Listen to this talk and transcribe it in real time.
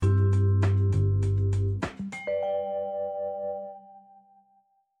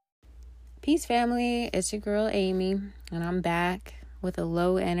Peace family, it's your girl Amy, and I'm back with a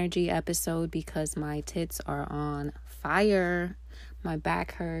low energy episode because my tits are on fire. My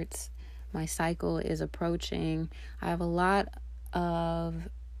back hurts. My cycle is approaching. I have a lot of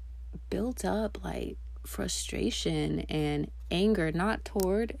built up frustration and anger, not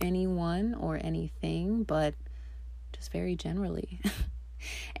toward anyone or anything, but just very generally.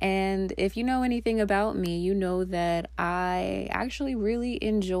 And if you know anything about me, you know that I actually really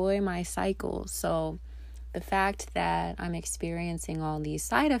enjoy my cycle. So the fact that I'm experiencing all these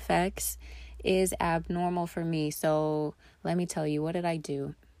side effects is abnormal for me. So let me tell you, what did I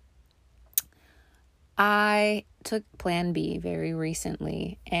do? I took Plan B very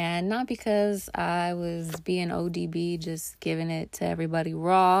recently, and not because I was being ODB, just giving it to everybody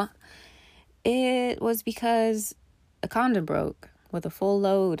raw. It was because a condom broke with a full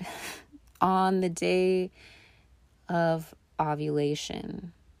load on the day of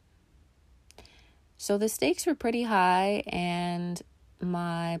ovulation. So the stakes were pretty high, and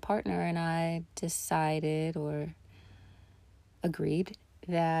my partner and I decided or agreed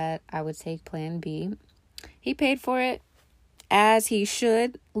that I would take Plan B. He paid for it, as he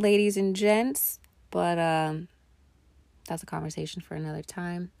should, ladies and gents, but that's a conversation for another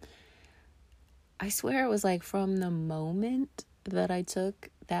time. I swear it was from the moment that I took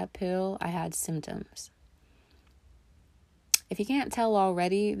that pill, I had symptoms. If you can't tell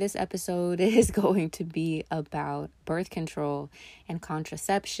already, this episode is going to be about birth control and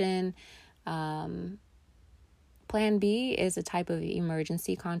contraception. Plan B is a type of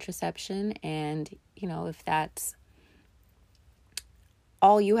emergency contraception, and if that's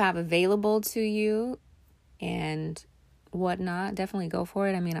all you have available to you and whatnot, definitely go for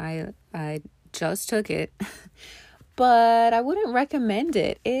it. I mean, I just took it, but I wouldn't recommend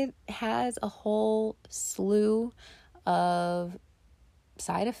it. It has a whole slew of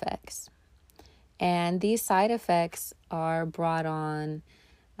side effects, and these side effects are brought on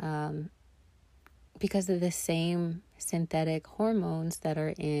because of the same synthetic hormones that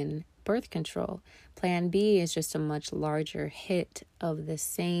are in birth control. Plan B is just a much larger hit of the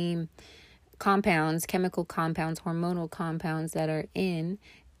same compounds, chemical compounds, hormonal compounds that are in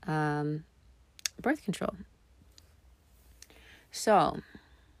birth control. So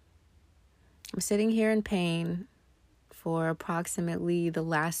I'm sitting here in pain for approximately the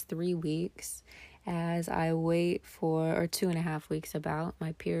last 3 weeks as I wait for, or 2.5 weeks about,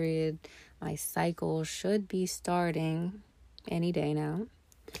 my period. My cycle should be starting any day now.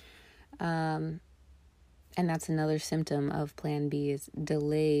 And that's another symptom of Plan B, is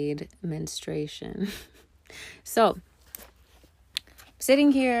delayed menstruation. So,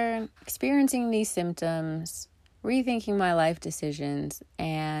 sitting here, experiencing these symptoms, rethinking my life decisions,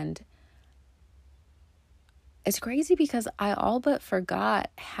 and it's crazy because I all but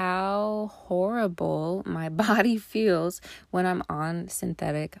forgot how horrible my body feels when I'm on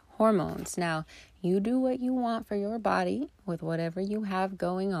synthetic hormones. Now, you do what you want for your body with whatever you have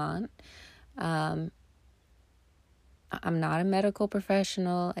going on. I'm not a medical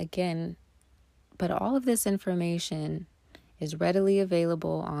professional, again, but all of this information is readily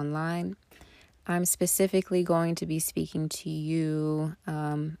available online. I'm specifically going to be speaking to you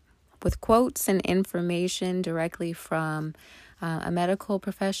with quotes and information directly from a medical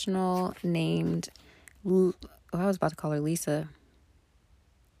professional named, I was about to call her Lisa.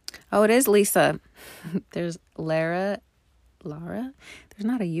 Oh, it is Lisa. There's Lara. There's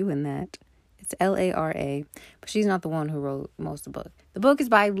not a U in that. It's Lara, but she's not the one who wrote most of the book. The book is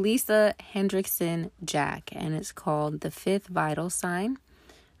by Lisa Hendrickson Jack, and it's called The Fifth Vital Sign.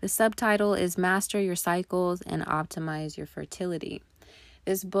 The subtitle is Master Your Cycles and Optimize Your Fertility.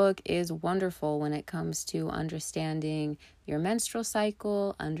 This book is wonderful when it comes to understanding your menstrual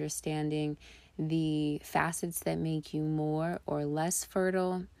cycle, understanding the facets that make you more or less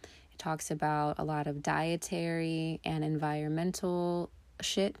fertile. It talks about a lot of dietary and environmental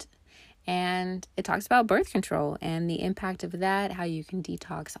shit. And it talks about birth control and the impact of that, how you can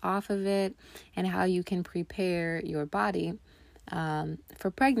detox off of it, and how you can prepare your body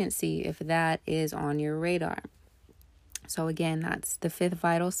for pregnancy if that is on your radar. So again, that's The Fifth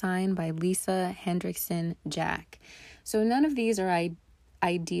Vital Sign by Lisa Hendrickson Jack. So none of these are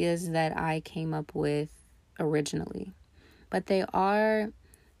ideas that I came up with originally, but they are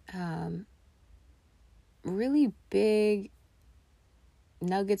really big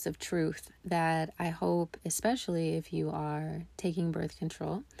nuggets of truth that I hope, especially if you are taking birth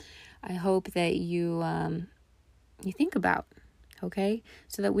control, I hope that you think about. Okay,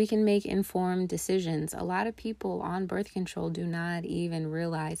 so that we can make informed decisions. A lot of people on birth control do not even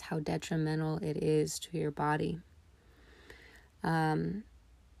realize how detrimental it is to your body.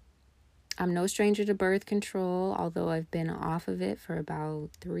 I'm no stranger to birth control, although I've been off of it for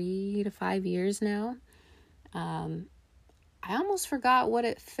about 3 to 5 years now. I almost forgot what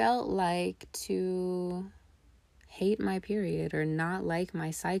it felt like to hate my period or not like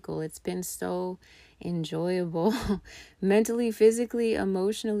my cycle. It's been so enjoyable mentally, physically,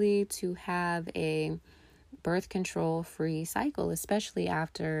 emotionally to have a birth control free cycle, especially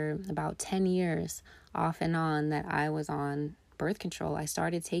after about 10 years off and on that I was on birth control. I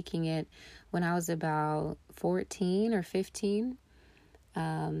started taking it when I was about 14 or 15.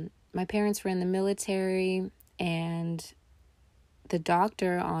 My parents were in the military, and the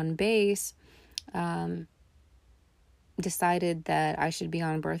doctor on base decided that I should be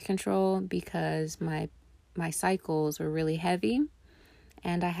on birth control because my cycles were really heavy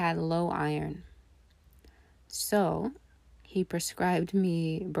and I had low iron. So he prescribed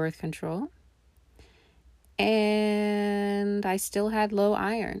me birth control, and I still had low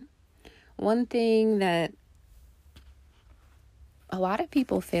iron. One thing that a lot of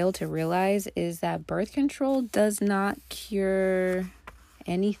people fail to realize is that birth control does not cure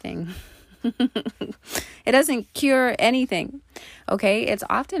anything. It doesn't cure anything. Okay, it's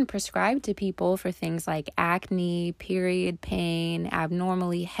often prescribed to people for things like acne, period pain,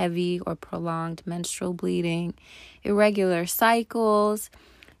 abnormally heavy or prolonged menstrual bleeding, irregular cycles,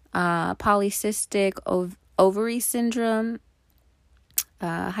 polycystic ovary syndrome,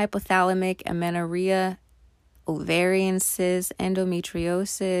 hypothalamic amenorrhea, ovarian cysts,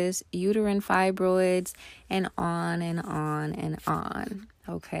 endometriosis, uterine fibroids, and on and on and on.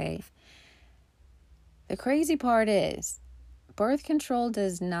 Okay. The crazy part is, birth control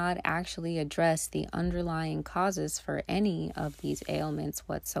does not actually address the underlying causes for any of these ailments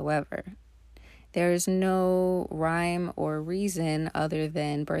whatsoever. There is no rhyme or reason other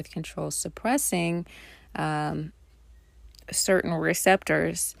than birth control suppressing certain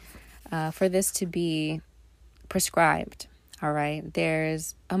receptors for this to be prescribed. All right.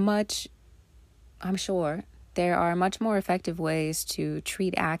 I'm sure there are much more effective ways to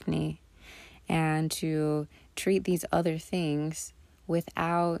treat acne and to treat these other things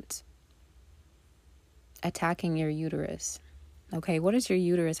without attacking your uterus. Okay, what does your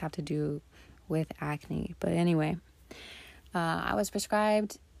uterus have to do with acne? But anyway, I was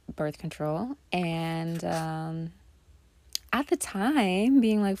prescribed birth control, and at the time,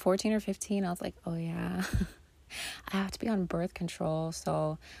 being like 14 or 15, I was like, oh yeah, I have to be on birth control,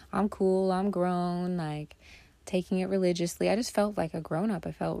 so I'm cool, I'm grown, like taking it religiously. I just felt like a grown-up.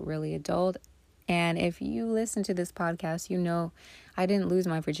 I felt really adult. And if you listen to this podcast, you know I didn't lose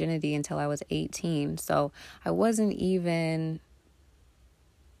my virginity until I was 18. So I wasn't even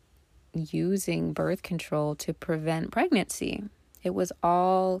using birth control to prevent pregnancy. It was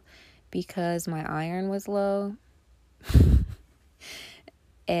all because my iron was low.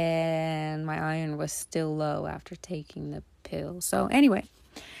 And my iron was still low after taking the pill. So anyway,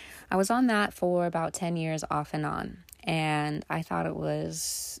 I was on that for about 10 years off and on. And I thought it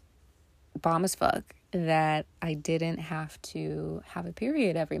was bomb as fuck that I didn't have to have a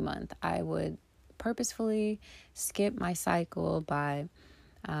period every month. I would purposefully skip my cycle by,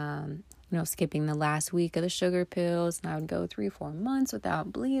 skipping the last week of the sugar pills, and I would go 3-4 months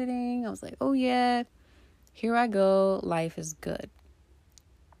without bleeding. I was like, oh yeah, here I go. Life is good.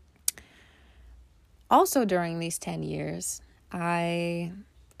 Also, during these 10 years, I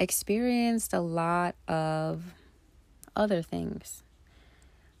experienced a lot of other things.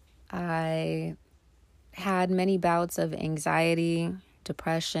 I had many bouts of anxiety,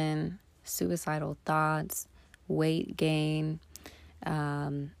 depression, suicidal thoughts, weight gain,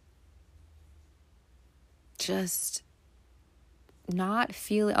 just not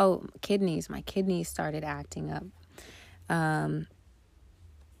feeling, kidneys. My kidneys started acting up. I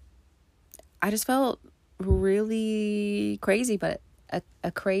just felt really crazy, but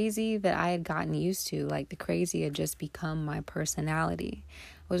a crazy that I had gotten used to. Like the crazy had just become my personality.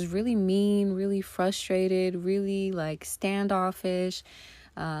 I was really mean, really frustrated, really like standoffish.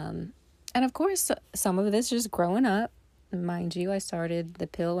 And of course, some of this just growing up. Mind you, I started the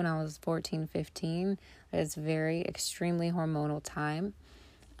pill when I was 14, 15. It's very extremely hormonal time.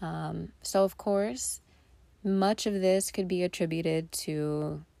 So of course, much of this could be attributed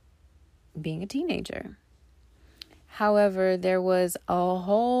to being a teenager. However, there was a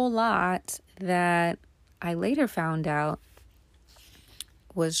whole lot that I later found out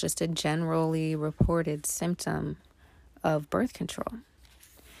was just a generally reported symptom of birth control.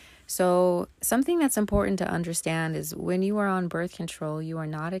 So something that's important to understand is when you are on birth control, you are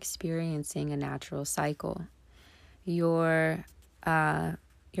not experiencing a natural cycle. Your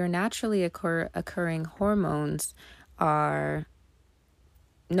naturally occurring hormones are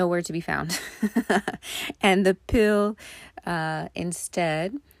nowhere to be found. And the pill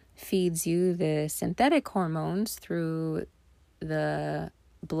instead feeds you the synthetic hormones through the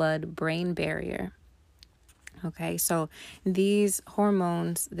blood-brain barrier. Okay, so these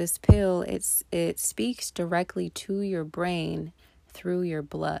hormones, this pill, it speaks directly to your brain through your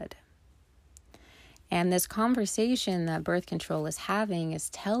blood. And this conversation that birth control is having is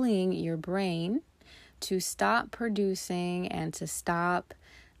telling your brain to stop producing and to stop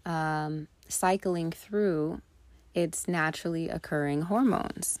cycling through its naturally occurring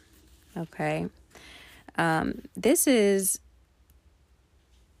hormones. Okay, this is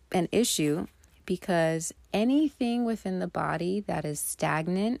an issue because anything within the body that is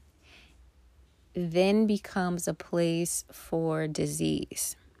stagnant then becomes a place for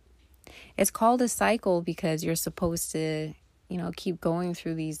disease. It's called a cycle because you're supposed to, keep going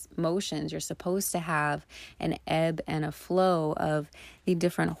through these motions. You're supposed to have an ebb and a flow of the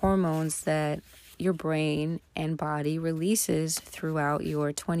different hormones that your brain and body releases throughout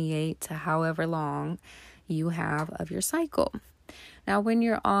your 28 to however long you have of your cycle. Now, when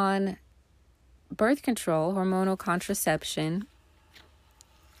you're on birth control, hormonal contraception,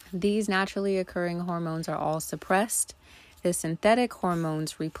 these naturally occurring hormones are all suppressed. The synthetic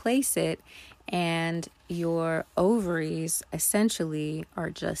hormones replace it, and your ovaries essentially are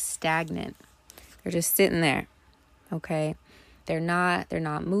just stagnant. They're just sitting there. Okay? They're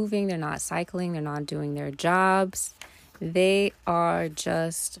not moving, they're not cycling, they're not doing their jobs. They are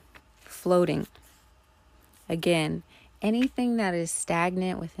just floating. Again, anything that is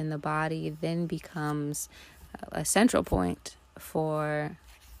stagnant within the body then becomes a central point for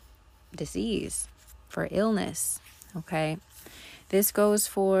disease, for illness. Okay, this goes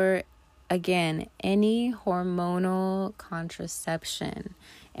for, again, any hormonal contraception,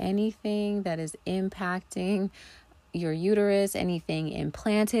 anything that is impacting your uterus, anything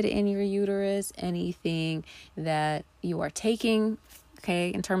implanted in your uterus, anything that you are taking, okay,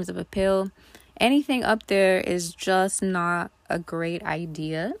 in terms of a pill, anything up there is just not a great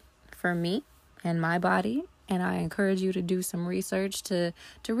idea for me and my body. And I encourage you to do some research to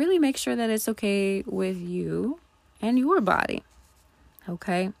really make sure that it's okay with you and your body.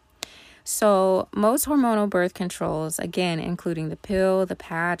 Okay. So most hormonal birth controls, again, including the pill, the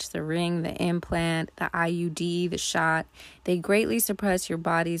patch, the ring, the implant, the IUD, the shot, they greatly suppress your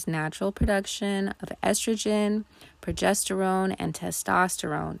body's natural production of estrogen, progesterone, and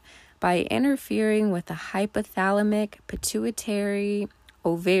testosterone by interfering with the hypothalamic pituitary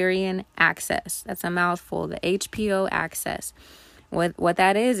ovarian axis. That's a mouthful, the HPO axis. What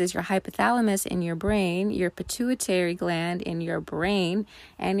that is your hypothalamus in your brain, your pituitary gland in your brain,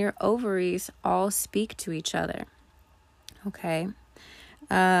 and your ovaries all speak to each other. Okay.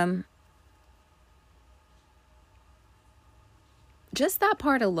 Just that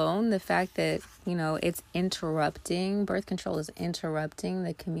part alone, the fact that, it's interrupting, birth control is interrupting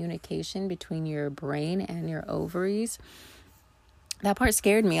the communication between your brain and your ovaries. That part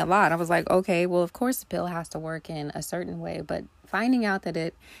scared me a lot. I was like, okay, well, of course the pill has to work in a certain way, but finding out that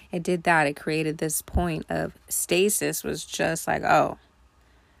it did that, it created this point of stasis, was just like, oh,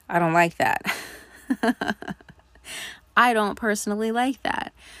 I don't like that. I don't personally like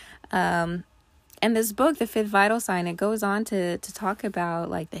that. And this book, The Fifth Vital Sign, it goes on to talk about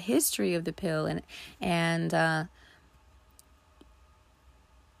like the history of the pill and the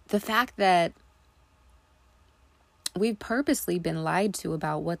fact that we've purposely been lied to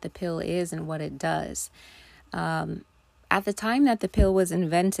about what the pill is and what it does. At the time that the pill was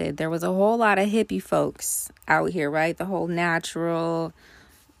invented, there was a whole lot of hippie folks out here, right? The whole natural,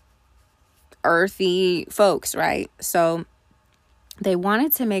 earthy folks, right? So they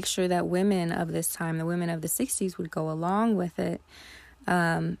wanted to make sure that women of this time, the women of the 60s, would go along with it.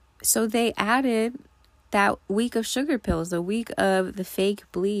 So they added that week of sugar pills, the week of the fake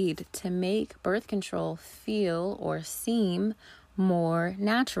bleed, to make birth control feel or seem more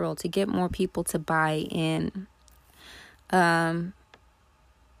natural, to get more people to buy in.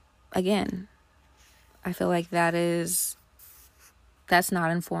 Again, I feel like that's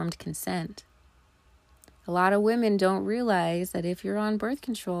not informed consent. A lot of women don't realize that if you're on birth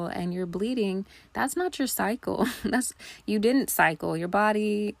control and you're bleeding, that's not your cycle. You didn't cycle. Your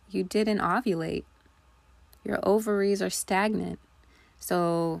body, you didn't ovulate. Your ovaries are stagnant.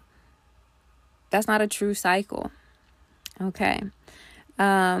 So that's not a true cycle. Okay.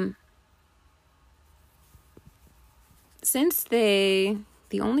 Since the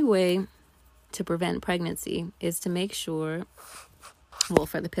only way to prevent pregnancy is to make sure, well,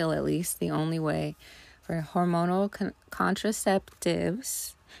 for the pill at least, the only way for hormonal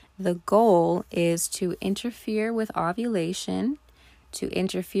contraceptives, the goal is to interfere with ovulation to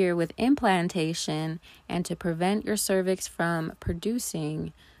interfere with implantation and to prevent your cervix from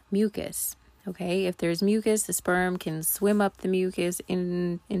producing mucus. Okay, if there's mucus, the sperm can swim up the mucus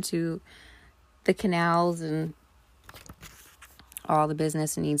into the canals and all the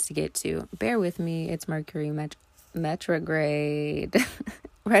business it needs to get to. Bear with me, it's Mercury retrograde,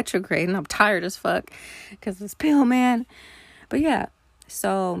 and I'm tired as fuck because this pill, man. But yeah,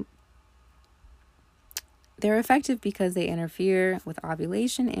 so they're effective because they interfere with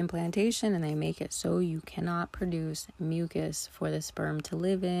ovulation, implantation, and they make it so you cannot produce mucus for the sperm to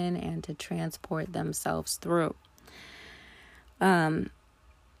live in and to transport themselves through.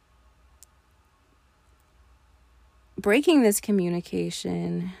 Breaking this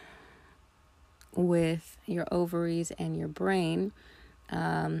communication with your ovaries and your brain,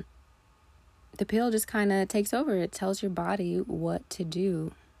 the pill just kind of takes over. It tells your body what to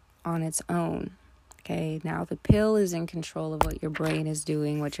do on its own. Okay, now the pill is in control of what your brain is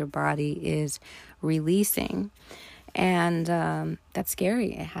doing, what your body is releasing. And that's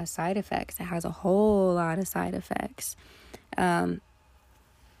scary. It has side effects. It has a whole lot of side effects.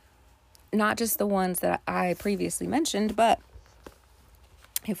 Not just the ones that I previously mentioned, but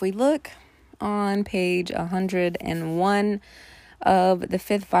if we look on page 101 of the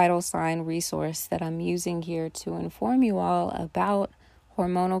Fifth Vital Sign resource that I'm using here to inform you all about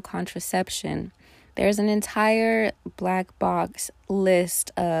hormonal contraception, there's an entire black box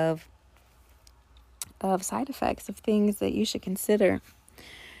list of side effects, of things that you should consider.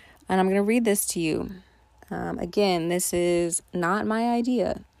 And I'm going to read this to you. Again, this is not my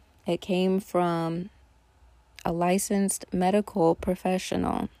idea. It came from a licensed medical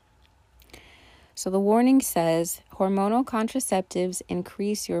professional. So the warning says, hormonal contraceptives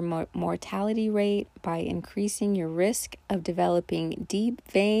increase your mortality rate by increasing your risk of developing deep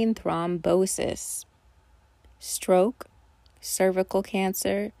vein thrombosis, stroke, cervical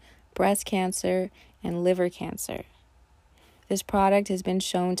cancer, breast cancer, and liver cancer. This product has been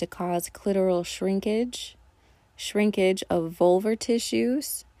shown to cause clitoral shrinkage of vulvar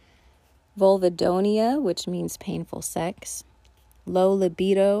tissues, vulvodynia, which means painful sex, low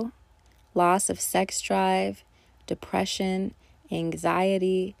libido, loss of sex drive, depression,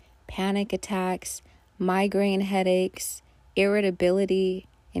 anxiety, panic attacks, migraine headaches, irritability,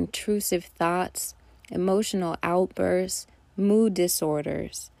 intrusive thoughts, emotional outbursts, mood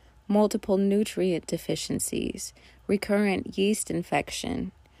disorders, multiple nutrient deficiencies, recurrent yeast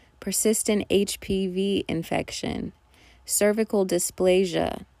infection, persistent HPV infection, cervical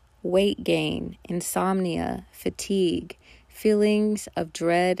dysplasia, weight gain, insomnia, fatigue, feelings of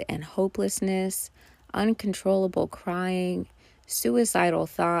dread and hopelessness, uncontrollable crying, suicidal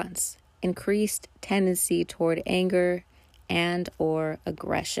thoughts, increased tendency toward anger and or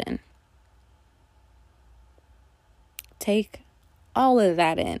aggression. Take all of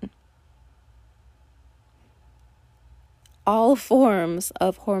that in. All forms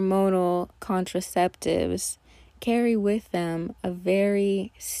of hormonal contraceptives carry with them a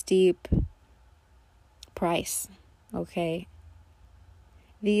very steep price, okay?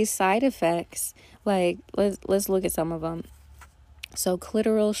 These side effects, like, let's look at some of them. So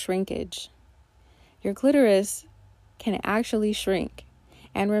clitoral shrinkage. Your clitoris can actually shrink.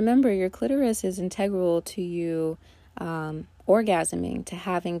 And remember, your clitoris is integral to you orgasming, to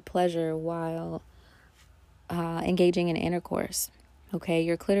having pleasure while engaging in intercourse. Okay,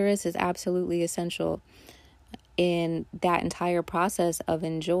 your clitoris is absolutely essential in that entire process of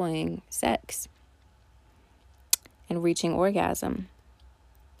enjoying sex and reaching orgasm.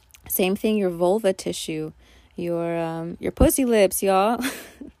 Same thing, your vulva tissue, your pussy lips, y'all,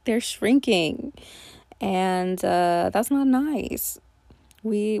 they're shrinking, and that's not nice.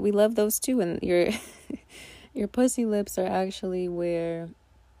 We love those too, and your your pussy lips are actually where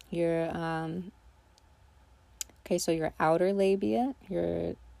your so your outer labia,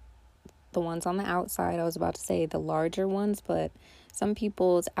 the ones on the outside, I was about to say the larger ones, but some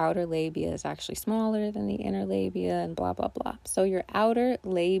people's outer labia is actually smaller than the inner labia and blah, blah, blah. So your outer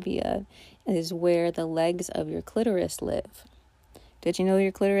labia is where the legs of your clitoris live. Did you know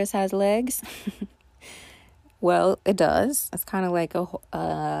your clitoris has legs? Well, it does. It's kind of like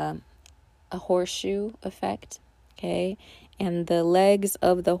a horseshoe effect, okay? And the legs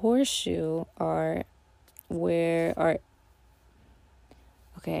of the horseshoe are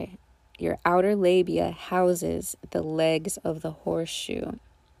your outer labia houses the legs of the horseshoe.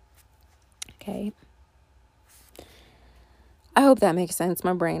 Okay. I hope that makes sense.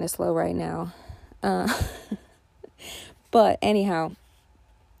 My brain is slow right now. But anyhow,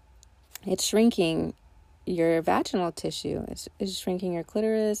 it's shrinking your vaginal tissue. It's shrinking your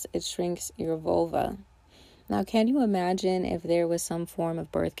clitoris. It shrinks your vulva. Now, can you imagine if there was some form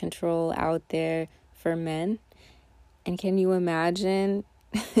of birth control out there for men? And can you imagine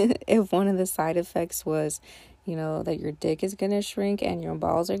if one of the side effects was, that your dick is going to shrink and your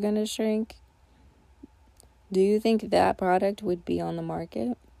balls are going to shrink? Do you think that product would be on the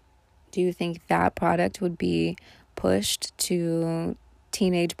market? Do you think that product would be pushed to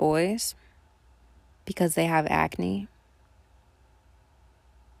teenage boys because they have acne?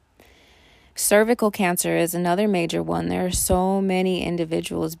 Cervical cancer is another major one. There are so many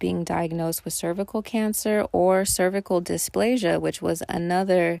individuals being diagnosed with cervical cancer or cervical dysplasia, which was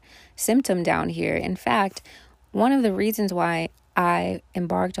another symptom down here. In fact, one of the reasons why I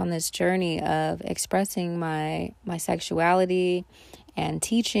embarked on this journey of expressing my sexuality and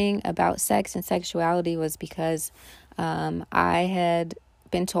teaching about sex and sexuality was because I had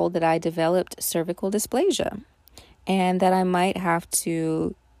been told that I developed cervical dysplasia and that I might have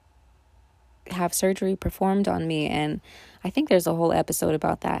to have surgery performed on me. And I think there's a whole episode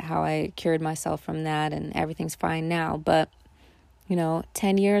about that, how I cured myself from that and everything's fine now. But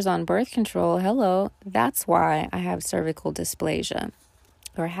 10 years on birth control, hello, that's why I have cervical dysplasia,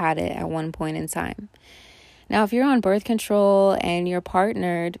 or had it at one point in time. Now, if you're on birth control and you're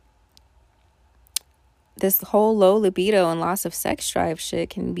partnered, this whole low libido and loss of sex drive shit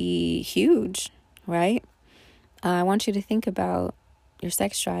can be huge, right? I want you to think about your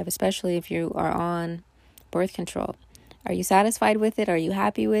sex drive, especially if you are on birth control. Are you satisfied with it? Are you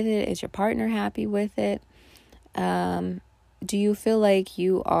happy with it? Is your partner happy with it? Do you feel like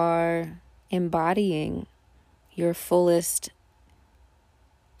you are embodying your fullest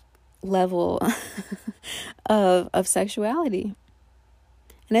level of sexuality?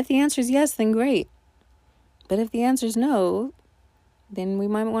 And if the answer is yes, then great. But if the answer is no, then we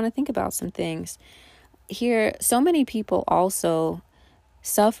might want to think about some things. Here, so many people also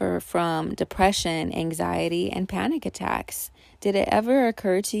suffer from depression, anxiety, and panic attacks. Did it ever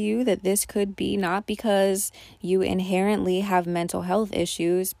occur to you that this could be not because you inherently have mental health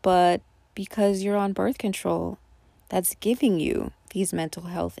issues, but because you're on birth control that's giving you these mental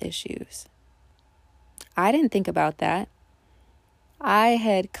health issues? I didn't think about that. I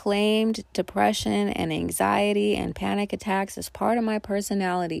had claimed depression and anxiety and panic attacks as part of my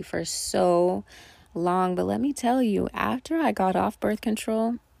personality for so long. But let me tell you, after I got off birth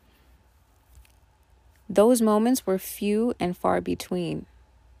control, those moments were few and far between.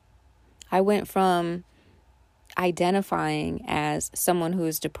 I went from identifying as someone who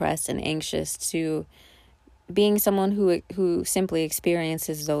is depressed and anxious to being someone who simply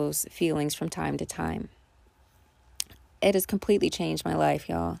experiences those feelings from time to time. It has completely changed my life,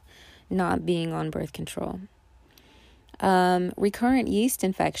 y'all, not being on birth control. Recurrent yeast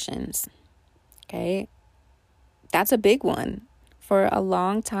infections. Okay, that's a big one. For a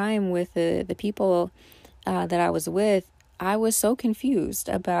long time with the people that I was with, I was so confused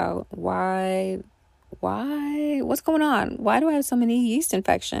about why, what's going on? Why do I have so many yeast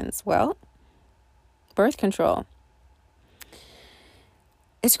infections? Well, birth control.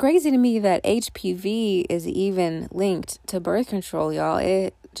 It's crazy to me that HPV is even linked to birth control, y'all.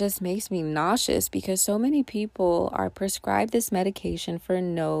 It just makes me nauseous because so many people are prescribed this medication for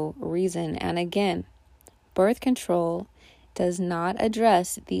no reason. And again, birth control does not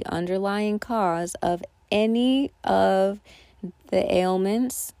address the underlying cause of any of the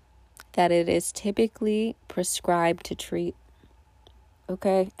ailments that it is typically prescribed to treat.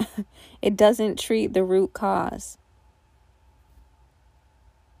 Okay? It doesn't treat the root cause.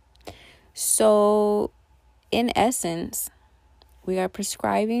 So, in essence, we are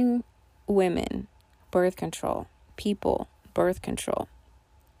prescribing women birth control, people birth control,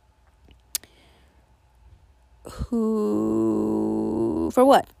 who, for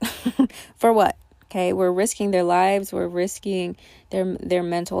what? For what? Okay, we're risking their lives, we're risking their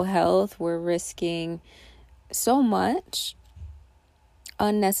mental health, we're risking so much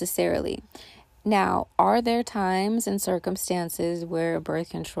unnecessarily. Now, are there times and circumstances where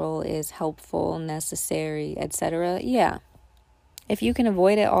birth control is helpful, necessary, etc.? Yeah. If you can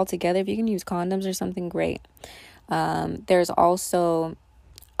avoid it altogether, if you can use condoms or something, great. There's also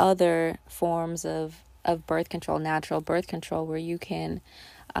other forms of birth control, natural birth control, where you can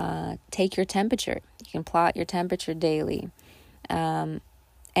take your temperature. You can plot your temperature daily. And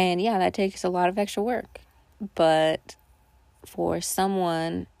yeah, that takes a lot of extra work. But for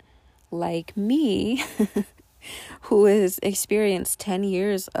someone like me, who has experienced 10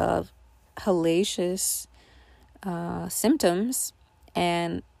 years of hellacious symptoms,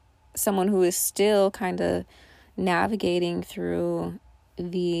 and someone who is still kind of navigating through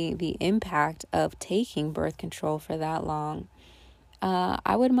the impact of taking birth control for that long,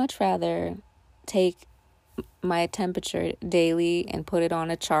 I would much rather take my temperature daily and put it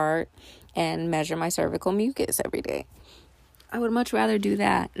on a chart and measure my cervical mucus every day. I would much rather do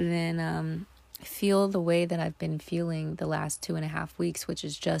that than feel the way that I've been feeling the last 2.5 weeks, which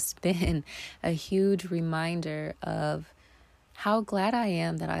has just been a huge reminder of how glad I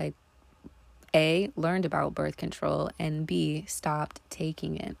am that I A, learned about birth control, and B, stopped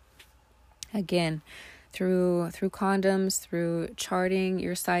taking it. Again, through condoms, through charting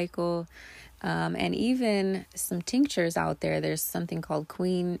your cycle, and even some tinctures out there. There's something called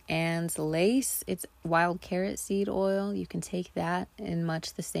Queen Anne's Lace. It's wild carrot seed oil. You can take that in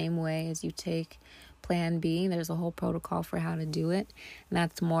much the same way as you take Plan B. There's a whole protocol for how to do it. And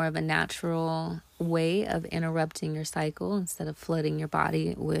that's more of a natural way of interrupting your cycle instead of flooding your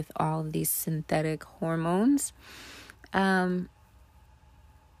body with all of these synthetic hormones. But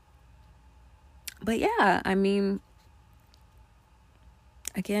yeah, I mean,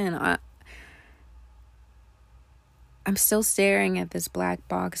 again, I'm still staring at this black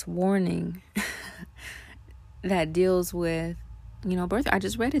box warning that deals with, birth. I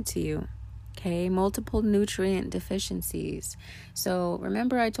just read it to you. Okay, multiple nutrient deficiencies. So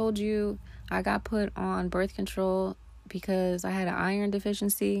remember I told you I got put on birth control because I had an iron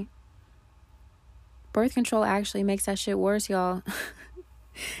deficiency? Birth control actually makes that shit worse, y'all.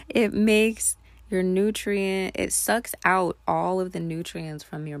 It makes it sucks out all of the nutrients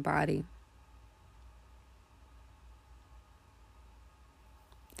from your body.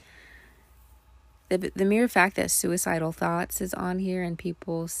 The mere fact that suicidal thoughts is on here and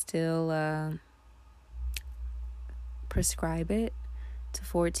people still prescribe it to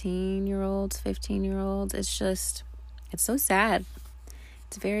 14-year-olds, 15-year-olds, it's so sad.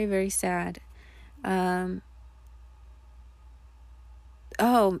 It's very, very sad. And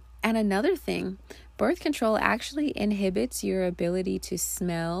another thing, birth control actually inhibits your ability to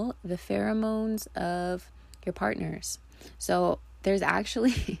smell the pheromones of your partners. So there's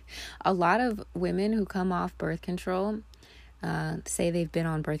actually a lot of women who come off birth control, say they've been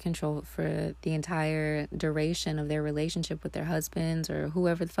on birth control for the entire duration of their relationship with their husbands or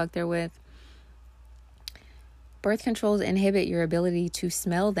whoever the fuck they're with. Birth controls inhibit your ability to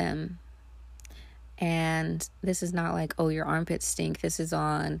smell them. And this is not like, oh, your armpits stink. This is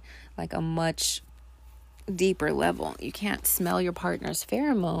on like a much deeper level. You can't smell your partner's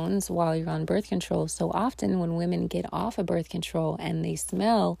pheromones while you're on birth control. So often when women get off of birth control and they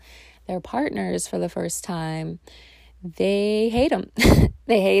smell their partners for the first time, they hate them.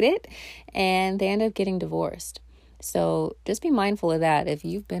 They hate it and they end up getting divorced. So just be mindful of that. If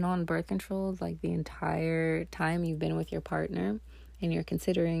you've been on birth control like the entire time you've been with your partner and you're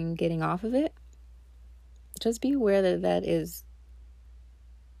considering getting off of it, just be aware that that is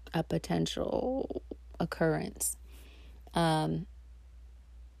a potential occurrence.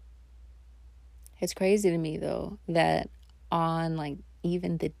 It's crazy to me though that on like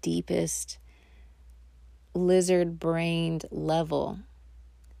even the deepest lizard brained level,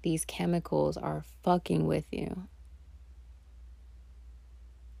 these chemicals are fucking with you.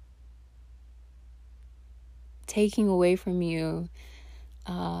 Taking away from you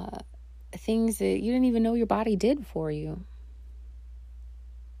things that you didn't even know your body did for you.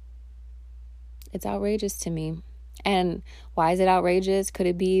 It's outrageous to me. And why is it outrageous? Could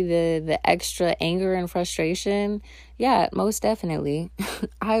it be the extra anger and frustration? Yeah, most definitely.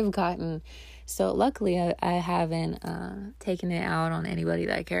 I've gotten so luckily I haven't taken it out on anybody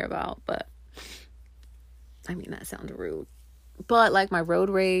that I care about, but I mean that sounds rude. But like my road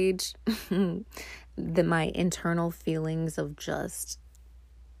rage, my internal feelings of just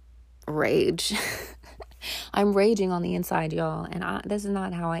rage. I'm raging on the inside, y'all, and this is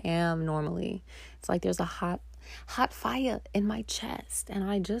not how I am normally. It's like there's a hot fire in my chest and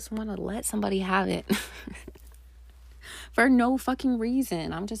I just want to let somebody have it. For no fucking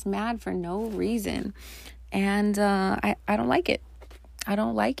reason. I'm just mad for no reason. And I don't like it. I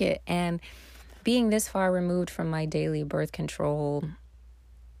don't like it. And being this far removed from my daily birth control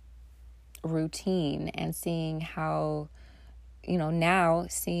routine and seeing how, now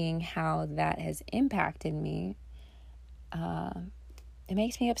seeing how that has impacted me, it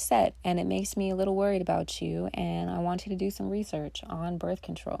makes me upset and it makes me a little worried about you. And I want you to do some research on birth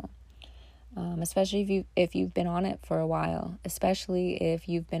control. Especially if you've been on it for a while, especially if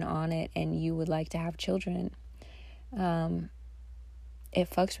you've been on it and you would like to have children. It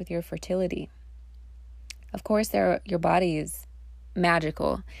fucks with your fertility. Of course, your body is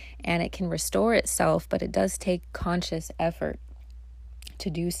magical and it can restore itself, but it does take conscious effort to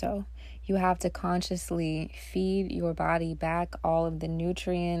do so. You have to consciously feed your body back all of the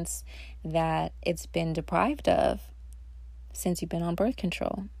nutrients that it's been deprived of since you've been on birth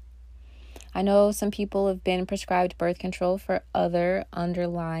control. I know some people have been prescribed birth control for other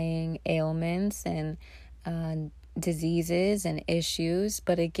underlying ailments and diseases and issues.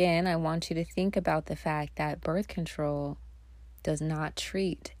 But again, I want you to think about the fact that birth control does not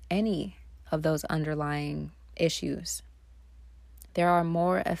treat any of those underlying issues. There are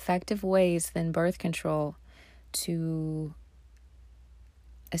more effective ways than birth control to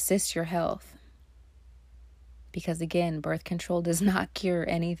assist your health. Because again, birth control does not cure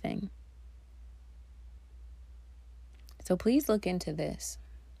anything. So please look into this.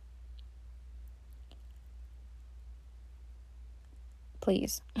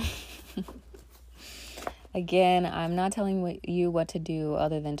 Please. Again, I'm not telling you what to do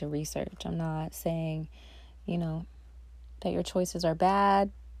other than to research. I'm not saying, that your choices are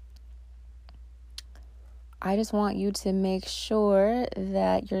bad. I just want you to make sure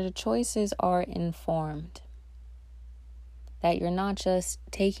that your choices are informed. That you're not just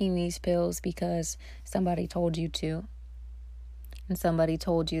taking these pills because somebody told you to. And somebody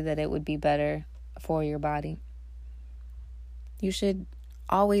told you that it would be better for your body. You should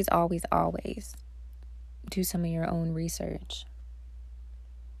always, always, always do some of your own research.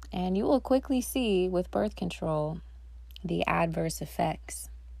 And you will quickly see with birth control the adverse effects.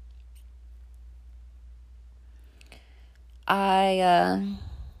 I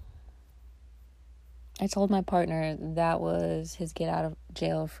told my partner that was his get out of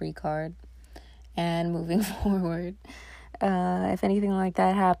jail free card. And moving forward, if anything like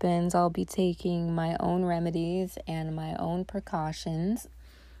that happens, I'll be taking my own remedies and my own precautions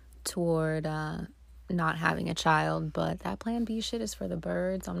toward not having a child. But that plan B shit is for the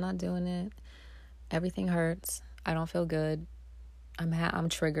birds. I'm not doing it. Everything hurts. I don't feel good. I'm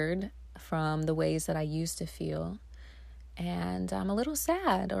triggered from the ways that I used to feel. And I'm a little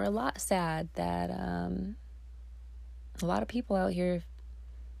sad, or a lot sad, that a lot of people out here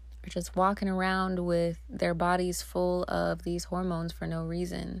are just walking around with their bodies full of these hormones for no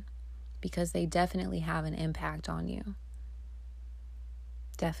reason, because they definitely have an impact on you.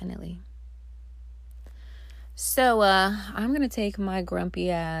 Definitely. So I'm going to take my grumpy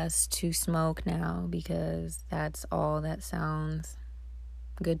ass to smoke now, because that's all that sounds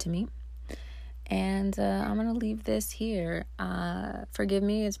good to me. And I'm going to leave this here. Forgive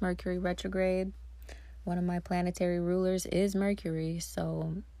me, it's Mercury retrograde. One of my planetary rulers is Mercury,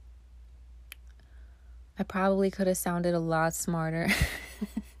 so I probably could have sounded a lot smarter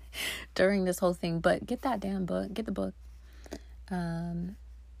during this whole thing. But get that damn book. Get the book.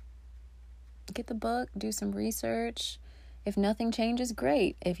 Get the book. Do some research. If nothing changes,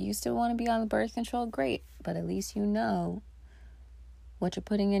 great. If you still want to be on birth control, great. But at least you know what you're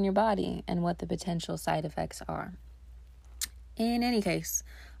putting in your body and what the potential side effects are. In any case,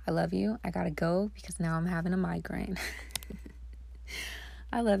 I love you. I gotta go because now I'm having a migraine.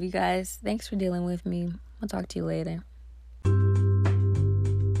 I love you guys. Thanks for dealing with me. I'll talk to you later.